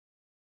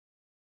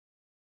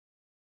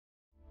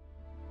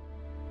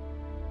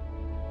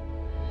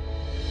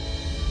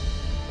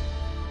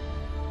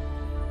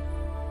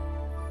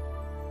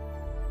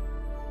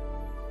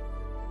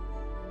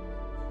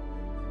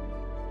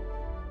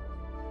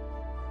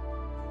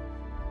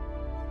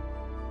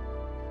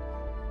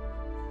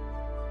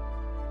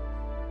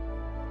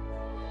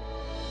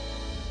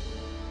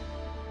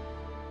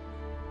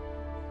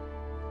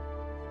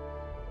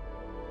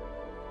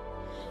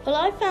Well,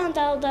 I found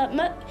out that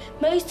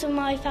most of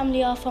my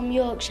family are from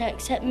Yorkshire,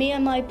 except me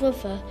and my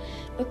brother,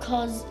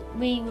 because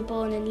we were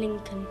born in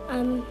Lincoln.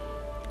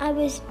 I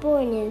was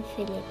born in the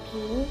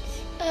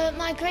Philippines.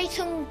 My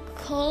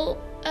great-uncle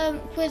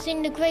was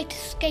in the Great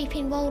Escape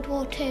in World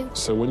War II.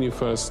 So when you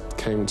first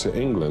came to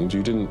England,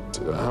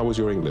 how was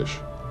your English?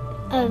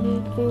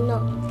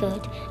 Not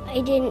good. I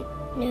didn't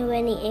know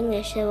any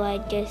English, so I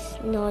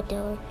just nod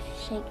or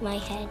shake my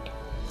head.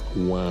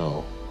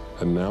 Wow.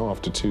 And now,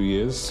 after 2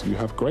 years, you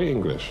have great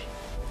English.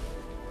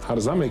 How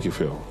does that make you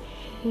feel?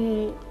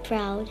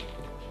 Proud.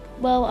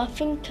 Well, I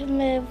think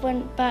I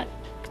went back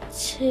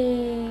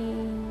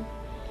to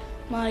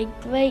my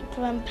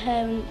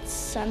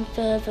great-grandparents and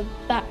further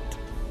back,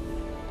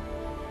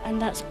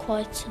 and that's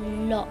quite a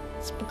lot,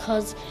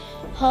 because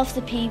half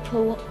the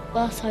people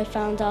that I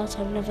found out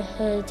I've never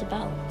heard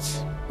about.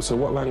 So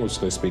what language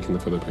do they speak in the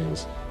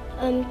Philippines?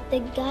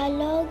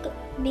 Tagalog,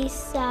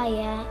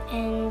 Bisaya,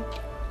 and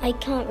I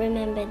can't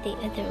remember the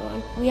other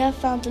one. We have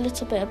found a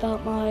little bit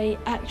about my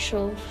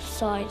actual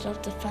side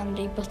of the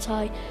family, but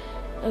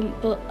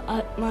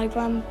my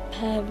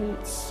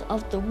grandparents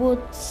of the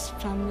Woods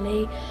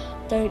family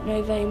don't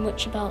know very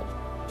much about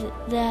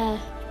their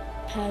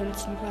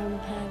parents and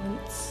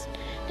grandparents.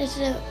 There's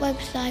a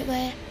website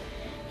where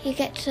you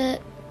get to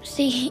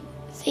see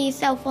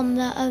yourself on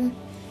the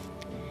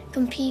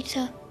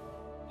computer.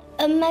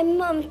 My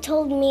mum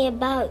told me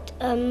about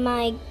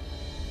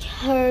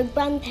her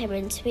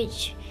grandparents, I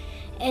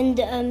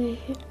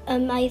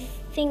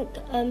think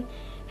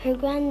her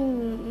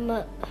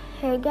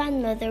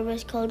grandmother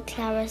was called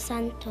Clara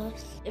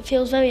Santos. It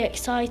feels very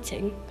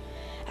exciting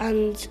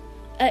and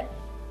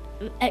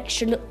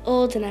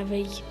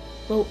extraordinary,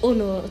 well,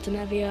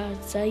 unordinary,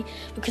 I'd say,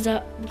 because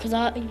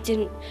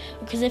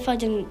if I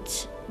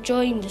didn't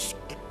join this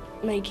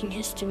Making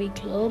History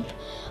club,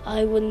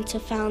 I wouldn't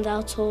have found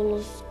out all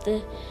of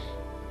the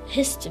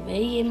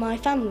history in my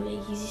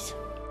families.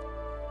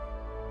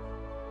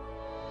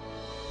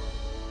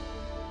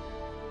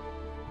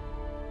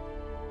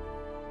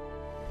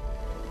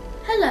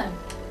 Hello,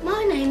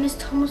 my name is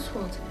Thomas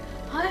Wood.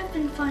 I have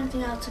been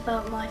finding out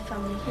about my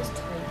family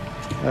history.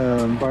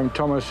 I'm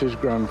Thomas's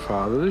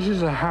grandfather. This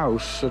is a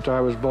house that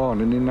I was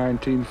born in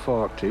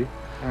 1940,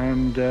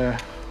 and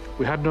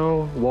we had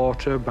no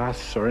water,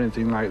 baths or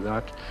anything like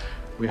that.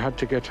 We had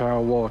to get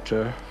our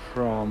water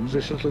from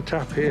this little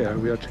tap here.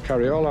 We had to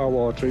carry all our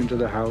water into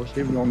the house.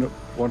 Even when we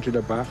wanted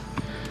a bath,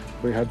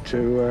 we had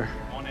to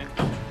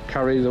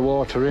carry the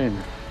water in.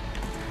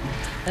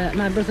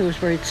 My brother was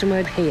buried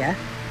somewhere here.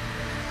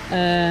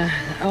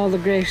 All the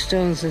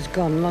gravestones has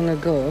gone long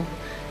ago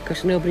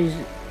because nobody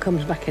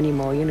comes back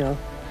anymore, you know.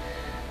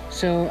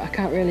 So I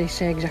can't really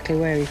say exactly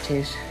where it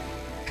is.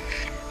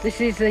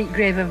 This is the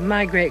grave of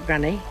my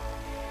great-granny,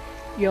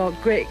 your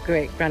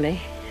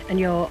great-great-granny, and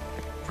your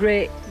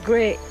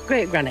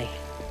great-great-great-granny.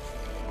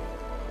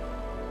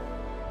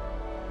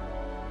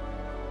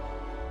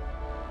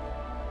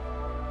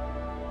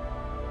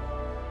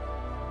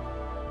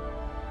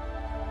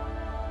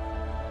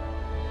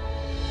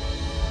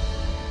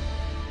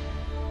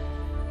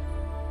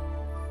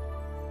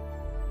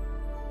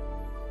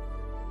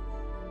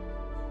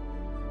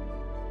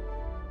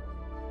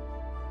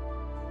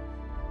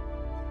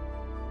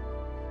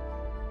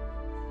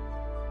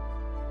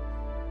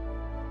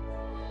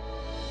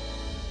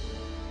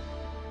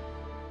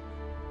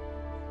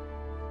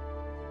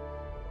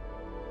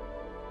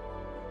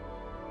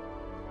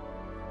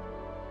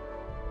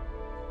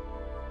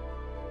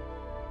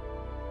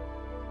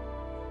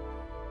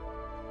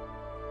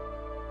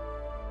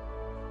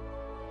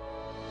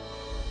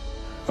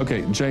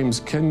 Okay, James,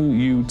 can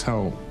you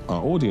tell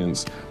our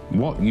audience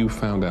what you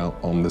found out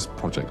on this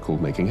project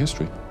called Making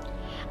History?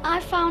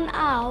 I found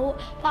out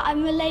that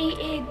I'm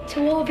related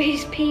to all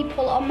these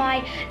people on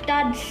my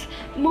dad's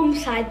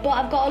mum's side, but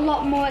I've got a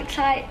lot more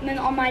excitement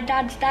on my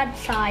dad's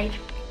side.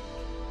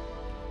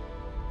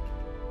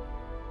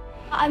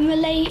 I'm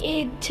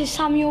related to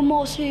Samuel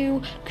Morse,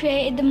 who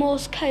created the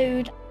Morse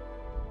code.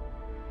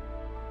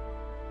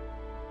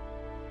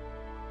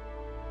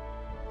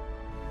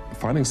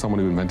 Finding someone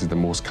who invented the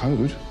Morse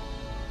code,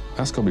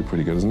 that's got to be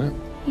pretty good, isn't it?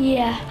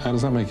 Yeah. How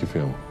does that make you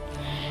feel?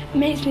 It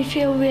makes me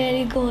feel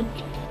really good.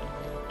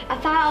 I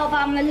found out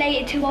that I'm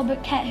related to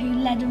Robert Kett, who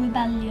led a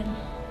rebellion.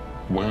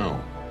 Wow.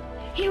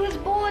 He was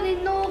born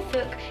in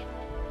Norfolk.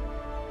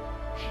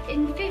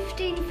 In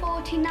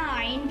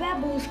 1549,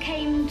 rebels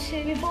came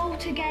to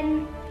revolt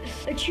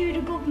against the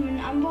Tudor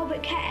government, and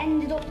Robert Kett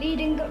ended up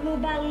leading a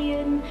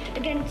rebellion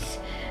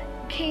against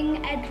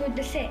King Edward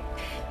VI.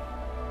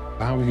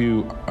 How have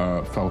you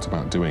felt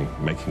about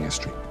Making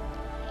History?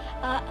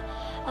 I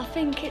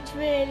think it's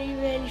really,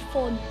 really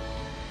fun.